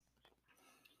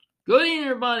Good evening,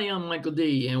 everybody. I'm Michael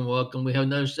D, and welcome. We have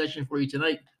another session for you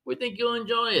tonight. We think you'll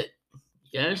enjoy it.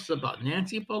 Yes, about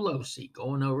Nancy Pelosi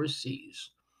going overseas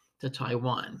to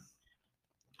Taiwan.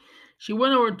 She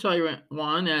went over to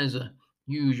Taiwan as a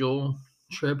usual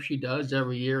trip she does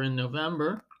every year in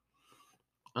November.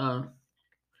 Uh,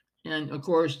 and of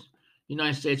course, the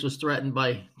United States was threatened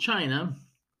by China,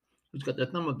 who's got their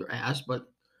thumb up their ass, but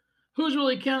who's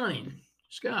really counting?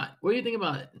 Scott, what do you think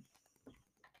about it?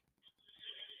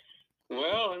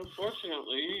 Well,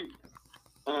 unfortunately,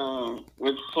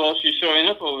 with Pelosi showing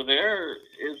up over there,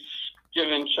 it's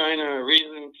given China a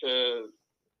reason to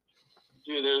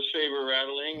do their saber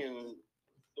rattling, and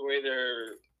the way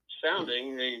they're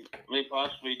sounding, they may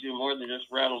possibly do more than just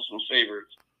rattle some sabers.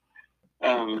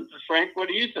 Frank, what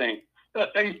do you think?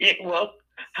 Yeah, well,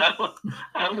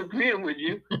 I'm agreeing with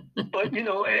you, but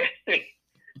the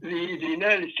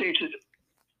United States has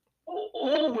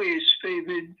always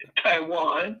favored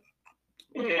Taiwan,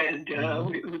 and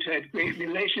we've had great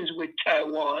relations with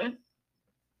Taiwan,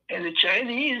 and the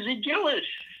Chinese are jealous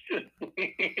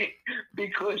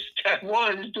because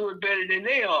Taiwan is doing better than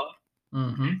they are,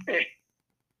 Mm-hmm.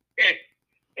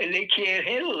 and they can't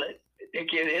handle it. They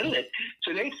can't handle it,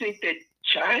 so they think that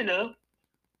China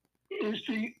is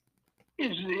the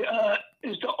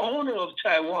owner of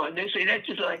Taiwan. They say that's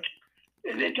just like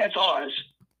that's ours.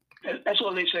 That's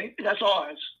all they say. That's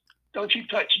ours. Don't you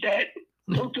touch that.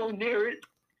 Don't go near it,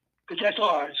 because that's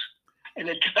ours. And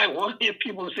the Taiwanian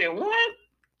people say, "What?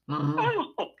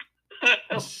 Mm-hmm.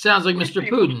 Sounds like Mr.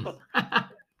 Putin.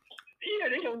 Yeah,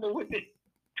 they don't know what they're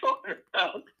talking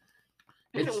about.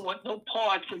 They don't want no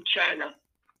parts of China.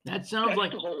 That sounds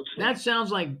like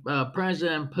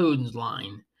President Putin's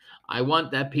line. I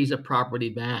want that piece of property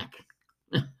back.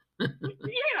 Yeah,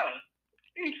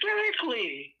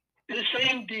 exactly. The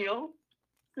same deal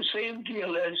as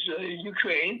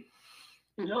Ukraine.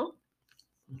 You know,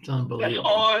 It's that's unbelievable.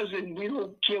 ours, and we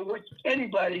don't care what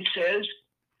anybody says.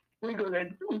 We're gonna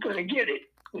get it,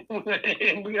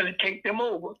 and we're gonna take them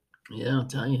over. Yeah, I'll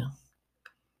tell you.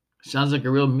 Sounds like a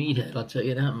real meathead. I'll tell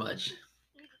you that much.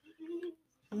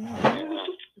 I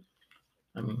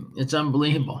mean, it's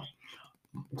unbelievable.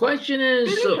 Question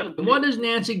is, so what does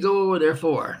Nancy go over there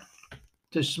for?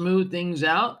 To smooth things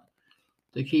out?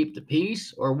 To keep the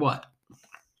peace, or what?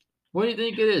 What do you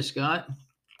think it is, Scott?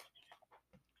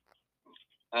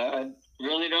 I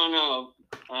really don't know.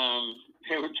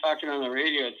 They were talking on the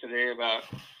radio today about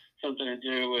something to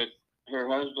do with her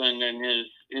husband and his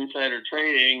insider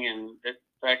trading, and the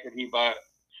fact that he bought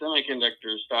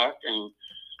semiconductor stock. And of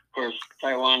course,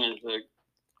 Taiwan is a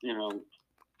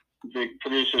big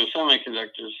producer of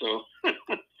semiconductors, so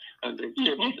the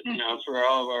chips, for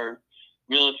all of our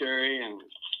military and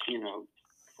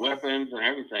weapons and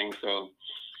everything. So,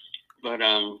 but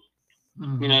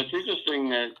it's interesting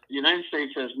that the United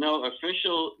States has no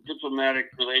official diplomatic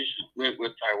relationship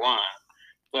with Taiwan,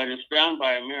 but it's bound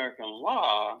by American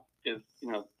law because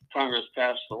Congress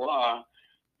passed the law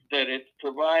that it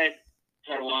provides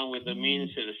Taiwan with the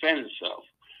means to defend itself.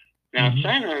 Now,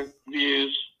 China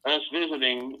views us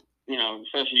visiting,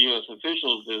 especially U.S.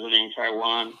 officials visiting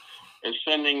Taiwan, as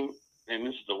sending, and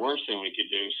this is the worst thing we could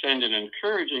do, send an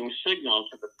encouraging signal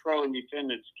to the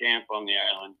pro-independence camp on the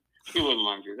island. We wouldn't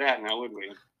want to do that now, would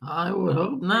we? I would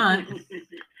hope not.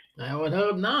 I would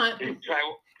hope not. And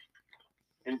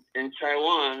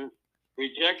Taiwan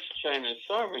rejects China's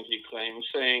sovereignty claim,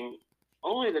 saying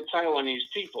only the Taiwanese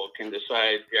people can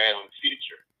decide the island's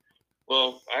future.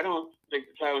 Well, I don't think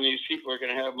the Taiwanese people are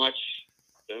going to have much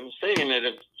say in it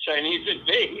if Chinese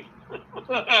invade,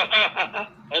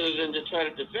 other than to try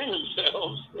to defend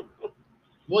themselves.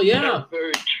 Well, yeah. That's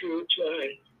very true,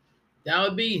 Charlie. That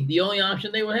would be the only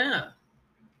option they would have.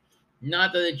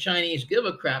 Not that the Chinese give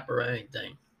a crap or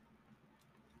anything.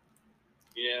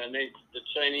 Yeah, and the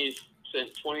Chinese sent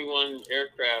 21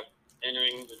 aircraft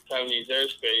entering the Taiwanese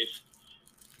airspace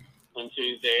on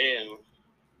Tuesday, and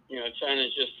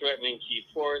China's just threatening key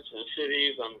ports and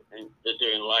cities, and they're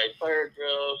doing live fire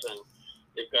drills, and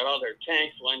they've got all their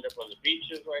tanks lined up on the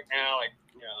beaches right now.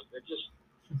 They're just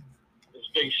this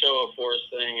big show of force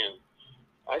thing, and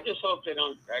I just hope they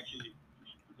don't actually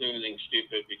do anything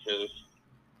stupid, because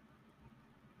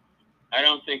I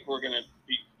don't think we're going to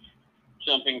be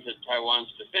jumping to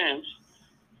Taiwan's defense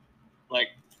like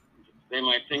they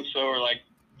might think so, or like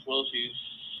Pelosi's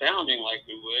sounding like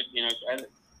we would.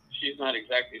 She's not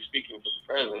exactly speaking for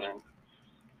the president.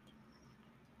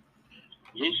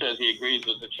 He says he agrees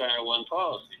with the China One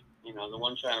policy, the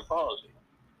One China policy.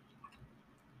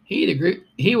 He'd agree.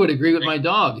 He would agree with my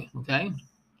dog. Okay.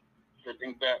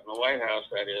 Sitting back in the White House,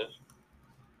 that is.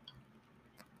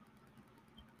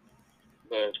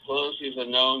 but Pelosi's a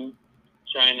known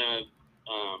China.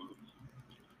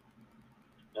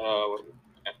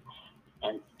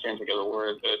 I can't think of the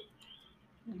word, but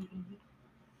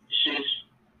she's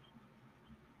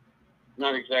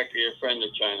not exactly a friend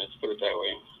of China. Let's put it that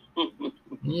way.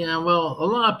 Yeah, well, a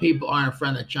lot of people aren't a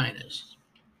friend of China's.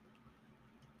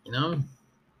 You know?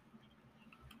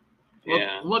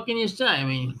 Yeah. What can you say? I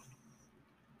mean,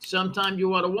 sometimes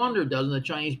you ought to wonder, doesn't the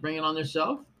Chinese bring it on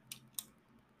themselves?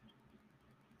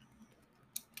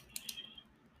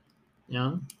 You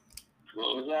know?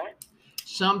 What was that?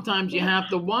 Sometimes you have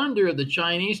to wonder if the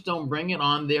Chinese don't bring it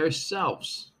on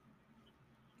themselves.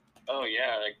 Oh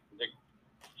yeah, the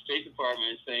State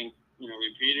Department is saying,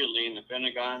 repeatedly in the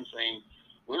Pentagon saying,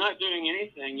 we're not doing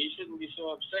anything. You shouldn't be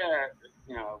so upset.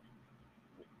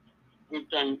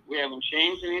 We haven't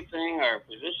changed anything. Our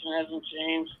position hasn't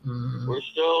changed. Mm-hmm. We're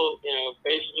still,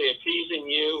 basically appeasing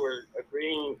you. We're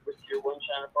agreeing with your one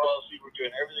China policy. We're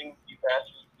doing everything you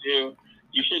asked us to do.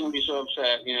 You shouldn't be so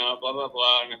upset, blah, blah,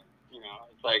 blah. And,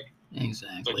 it's like,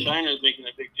 Exactly. but China's making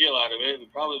a big deal out of it,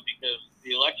 and probably because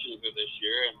the elections are this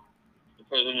year, and the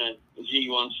President Xi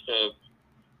wants to,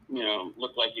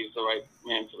 look like he's the right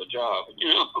man for the job,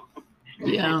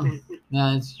 Yeah,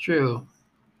 that's true.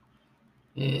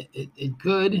 It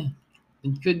could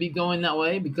be going that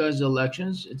way because of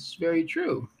elections. It's very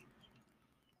true.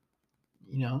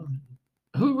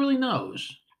 Who really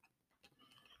knows?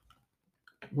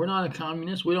 We're not a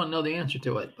communist. We don't know the answer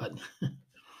to it, but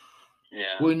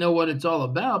yeah, we know what it's all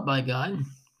about, by God.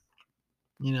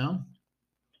 yeah.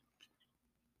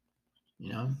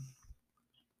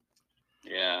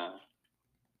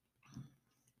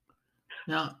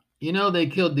 Now, they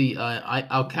killed the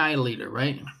Al Qaeda leader,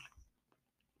 right?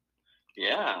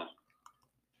 Yeah.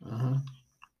 Uh-huh.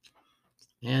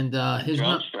 And his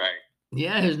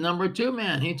his number 2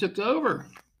 man, he took over.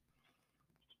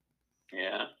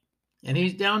 Yeah. And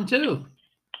he's down too.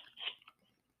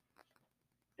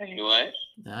 What?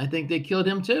 I think they killed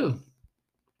him too.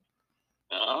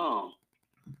 Oh.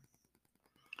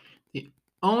 The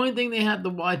only thing they have to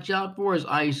watch out for is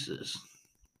ISIS.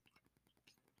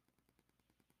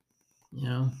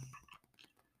 Yeah.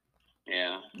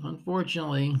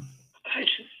 Unfortunately.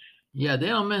 Yeah, they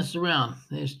don't mess around.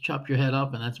 They just chop your head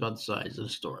up, and that's about the size of the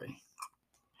story.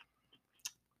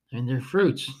 And they're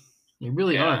fruits. They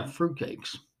really are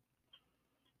fruitcakes.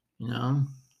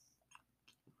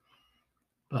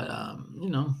 But a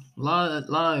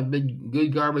lot of big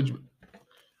good garbage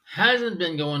hasn't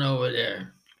been going over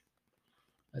there.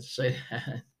 Let's say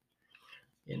that.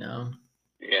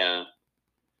 Yeah.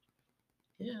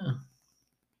 Yeah.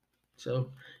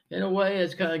 So in a way,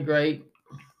 it's kind of great.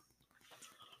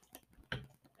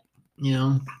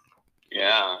 Yeah.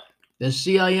 The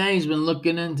CIA has been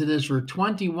looking into this for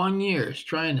 21 years,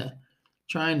 trying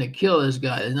to kill this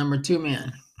guy, the number 2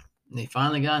 man. And they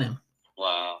finally got him.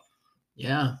 Wow.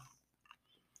 Yeah.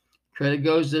 Credit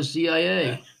goes to the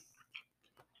CIA.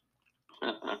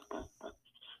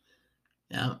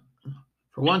 Yeah.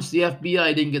 For once, the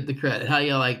FBI didn't get the credit. How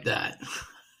you like that?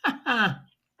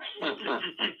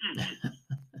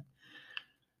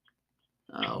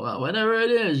 Oh, well, whatever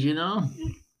it is,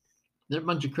 they're a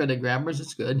bunch of credit grabbers.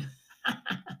 It's good.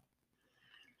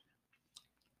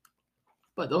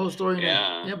 But the whole story,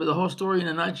 but the whole story in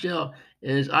a nutshell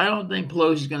is I don't think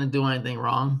Pelosi's going to do anything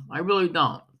wrong. I really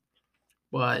don't.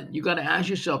 But you got to ask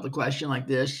yourself the question like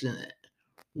this: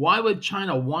 why would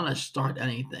China want to start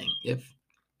anything if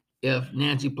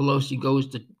Nancy Pelosi goes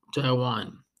to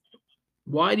Taiwan?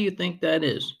 Why do you think that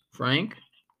is, Frank?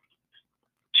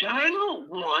 China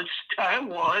wants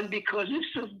Taiwan because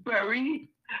it's a very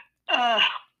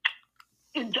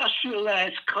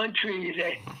industrialized country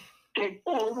that they've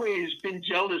always been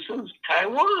jealous of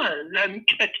Taiwan. I mean,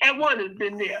 Taiwan has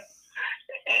been there.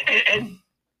 And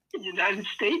the United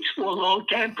States for a long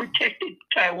time protected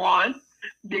Taiwan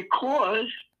because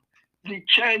the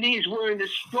Chinese weren't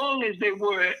as strong as they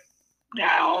were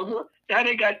now. Now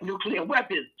they got nuclear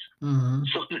weapons. Mm-hmm.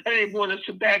 So now they want us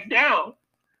to back down.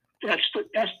 That's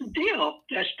the deal.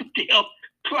 That's the deal.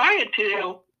 Prior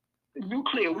to their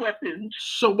nuclear weapons.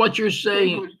 So what you're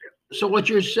saying? They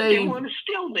want to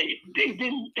stalemate.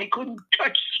 They couldn't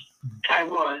touch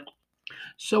Taiwan.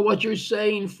 So what you're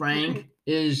saying, Frank,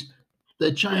 is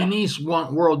the Chinese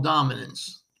want world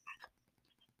dominance.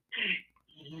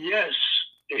 Yes,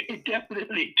 they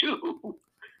definitely do.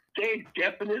 They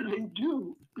definitely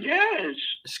do. Yes.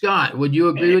 Scott, would you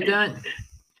agree with that?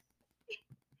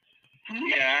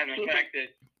 Yeah, and the fact that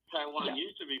Taiwan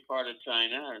used to be part of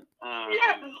China.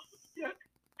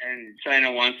 And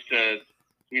China wants to,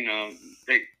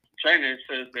 China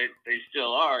says they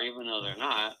still are, even though they're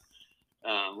not.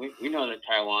 we know that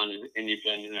Taiwan is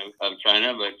independent of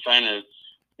China, but China's,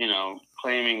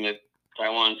 claiming that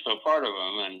Taiwan's still part of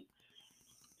them, and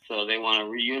so they want to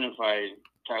reunify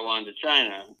Taiwan to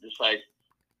China, just like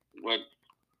what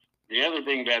the other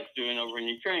dingbats doing over in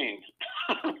Ukraine.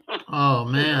 Oh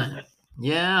man,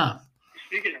 yeah.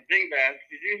 Speaking of dingbats,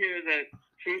 did you hear that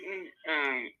Putin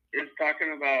is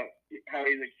talking about how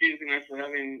he's accusing us of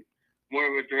having more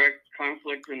of a direct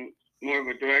conflict and more of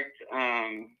a direct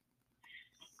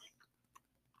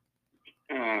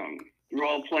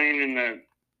role playing in the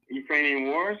Ukrainian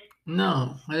war?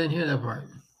 No, I didn't hear that part.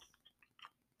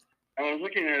 I was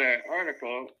looking at an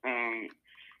article,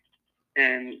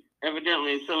 and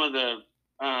evidently some of the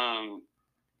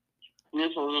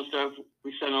missiles and stuff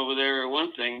we sent over there are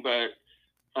one thing, but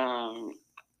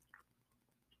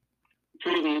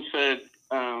Putin said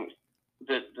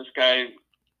that this guy,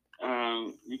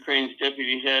 Ukraine's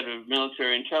deputy head of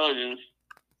military intelligence,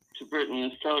 to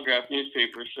Britain's Telegraph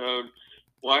newspaper showed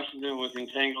Washington was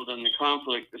entangled in the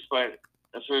conflict despite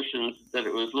assertions that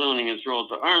it was limiting its role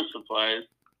to arms supplies.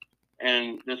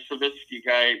 And this Savitsky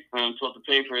guy told the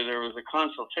paper there was a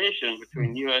consultation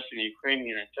between U.S. and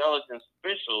Ukrainian intelligence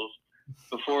officials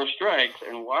before strikes,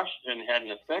 and Washington had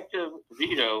an effective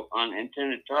veto on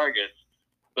intended targets,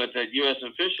 but that U.S.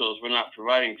 officials were not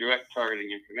providing direct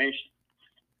targeting information.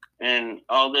 And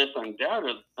all this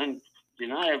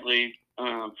undeniably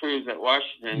proves that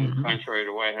Washington, contrary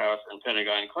to White House and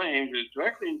Pentagon claims, is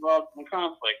directly involved in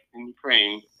conflict in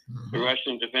Ukraine, the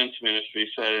Russian Defense Ministry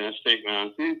said in a statement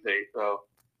on Tuesday. So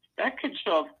that could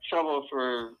spell trouble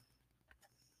for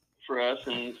us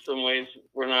in some ways.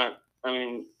 We're not, I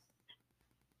mean,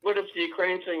 what if the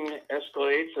Ukraine thing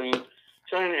escalates and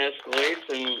China escalates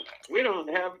and we don't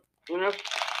have enough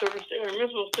surface to air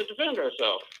missiles to defend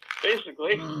ourselves,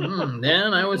 basically?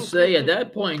 Then I would say at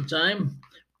that point in time,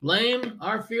 blame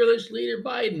our fearless leader,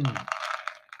 Biden.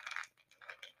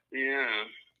 Yeah.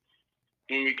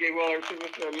 And we gave all our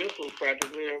missiles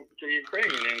practically to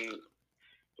Ukraine. And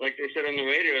like they said on the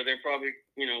radio, they're probably,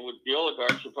 with the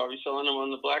oligarchs, are probably selling them on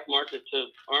the black market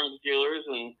to arms dealers,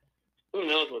 and who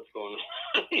knows what's going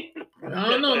on. I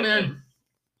don't know, man.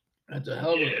 That's a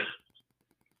hell of a...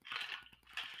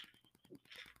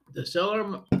 To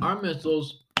sell our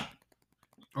missiles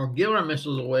or give our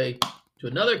missiles away to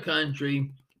another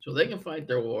country so they can fight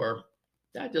their war,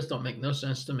 that just don't make no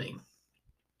sense to me.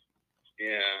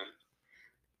 Yeah.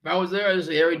 If I was there, I'd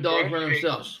say every dog for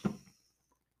themselves. For us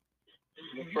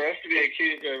to be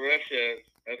accused by Russia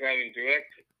of having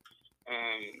direct,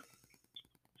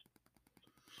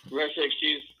 Russia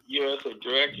accused U.S. of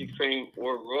direct Ukraine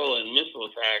war role in missile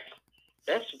attacks,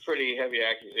 that's a pretty heavy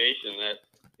accusation that,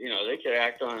 they could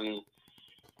act on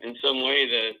in some way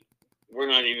that we're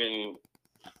not even,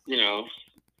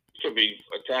 could be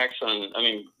attacks on. I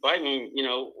mean, Biden,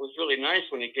 was really nice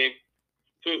when he gave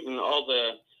Putin all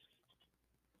the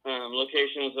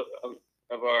locations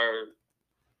of our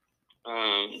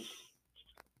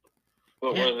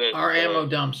what was it? Our ammo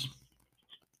dumps.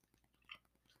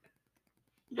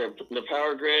 The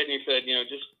power grid, and he said,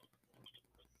 just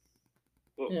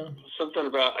something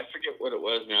about, I forget what it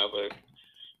was now, but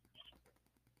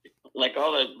like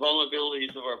all the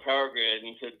vulnerabilities of our power grid, and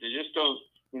he said, they just don't,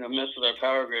 mess with our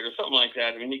power grid or something like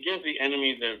that. I mean, he gives the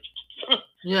enemy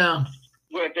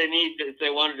what they need if they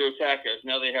wanted to attack us.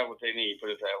 Now they have what they need,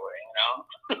 put it that way,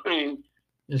 I mean,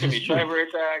 it could be cyber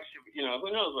attacks, who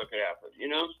knows what could happen,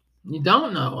 You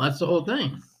don't know. That's the whole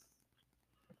thing.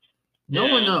 No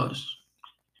one knows.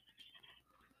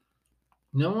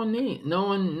 No one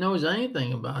knows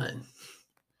anything about it.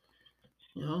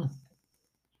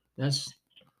 That's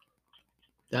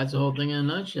the whole thing in a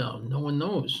nutshell. No one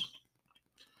knows.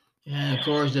 And of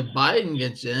course, if Biden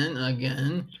gets in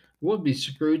again, we'll be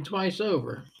screwed twice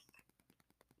over.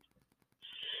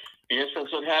 Yes,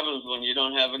 that's what happens when you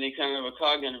don't have any kind of a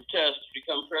cognitive test to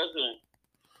become president.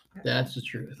 That's the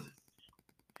truth.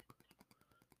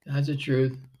 That's the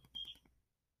truth.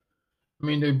 I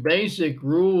mean, the basic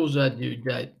rules that you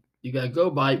got to go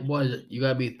by, what is it? You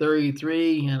got to be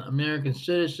 33 and American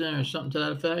citizen or something to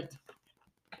that effect.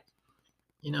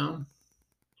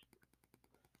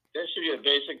 There should be a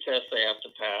basic test they have to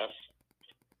pass.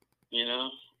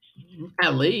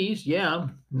 At least, yeah.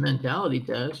 Mentality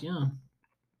test, yeah.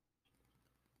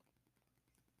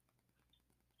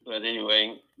 But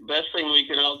anyway, best thing we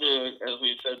can all do, as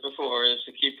we said before, is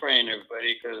to keep praying,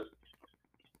 everybody, because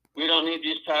we don't need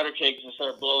these powder cakes to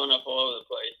start blowing up all over the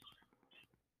place.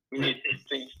 We need these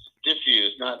things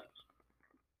diffused, not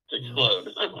to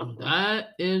explode.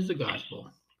 That is the gospel.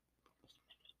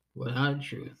 Without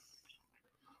truth.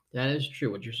 That is true,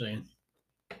 what you're saying.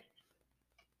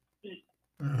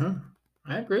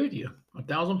 I agree with you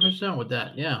 1,000% with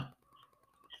that. Yeah.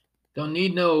 Don't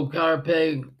need no power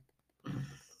peg.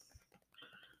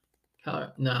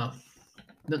 No.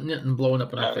 Nothing blowing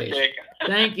up in our face. Okay.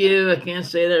 Thank you. I can't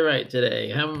say that right today.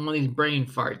 Having one of these brain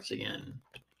farts again.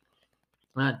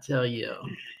 I tell you.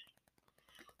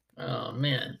 Oh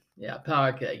man. Yeah,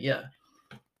 power keg. Yeah.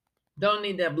 Don't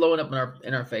need that blowing up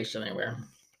in our face anywhere.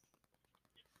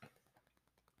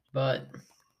 But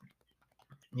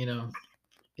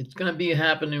it's gonna be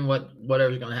happening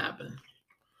whatever's gonna happen.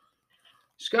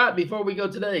 Scott, before we go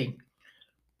today,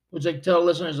 would you like to tell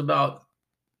listeners about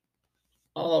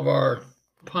all of our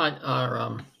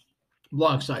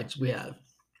blog sites we have?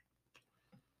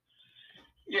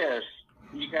 Yes,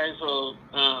 you guys will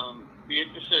be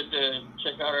interested to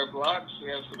check out our blogs. We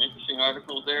have some interesting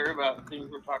articles there about things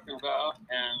we're talking about,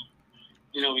 and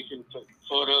we can put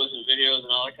photos and videos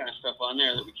and all that kind of stuff on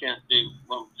there that we can't do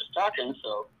when we're just talking.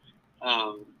 So,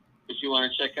 if you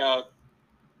want to check out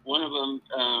one of them,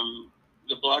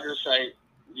 the blogger site,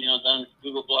 on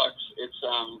Google Blogs, it's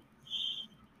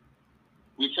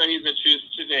We Tell You the Truth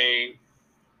Today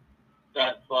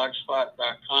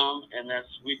 .blogspot.com, and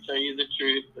that's We Tell You the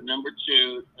Truth, the number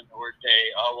 2, and the word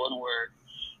day, all one word,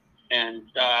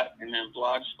 and dot, and then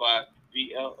blogspot,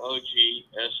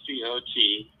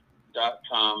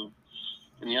 blogspot.com.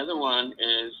 And the other one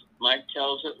is Mike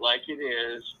Tells It Like It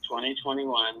Is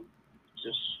 2021,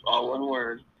 just all one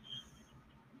word,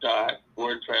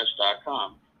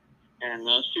 .wordpress.com. And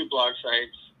those 2 blog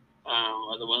sites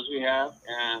are the ones we have,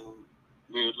 and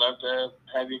we would love to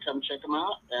have you come check them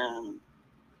out and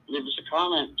leave us a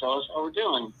comment. Tell us how we're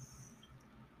doing.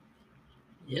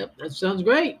 Yep, that sounds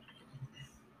great.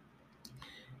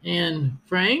 And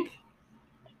Frank?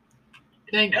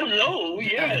 Hello,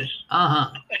 yes.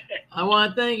 I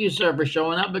want to thank you, sir, for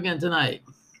showing up again tonight.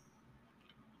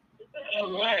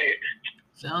 All right.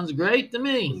 Sounds great to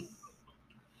me.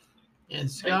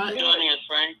 And Scott? Thanks for joining us,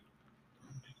 Frank.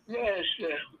 Yes,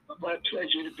 my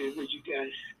pleasure to be with you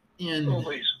guys. And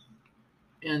always.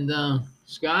 And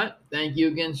Scott, thank you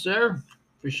again, sir,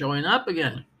 for showing up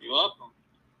again. You're welcome.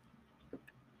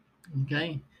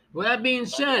 Okay. With that being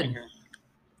said,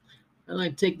 I'd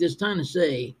like to take this time to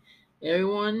say,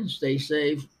 everyone, stay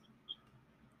safe.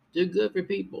 Do good for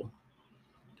people,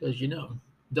 because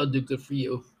they'll do good for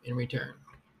you in return.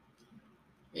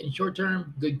 In short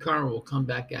term, good karma will come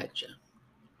back at you.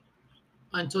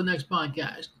 Until next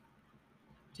podcast,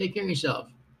 take care of yourself.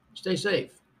 Stay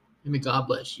safe. And may God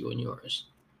bless you and yours.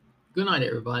 Good night,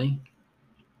 everybody.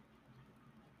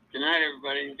 Good night,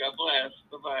 everybody. God bless.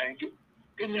 Bye-bye.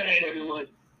 Good night, everyone.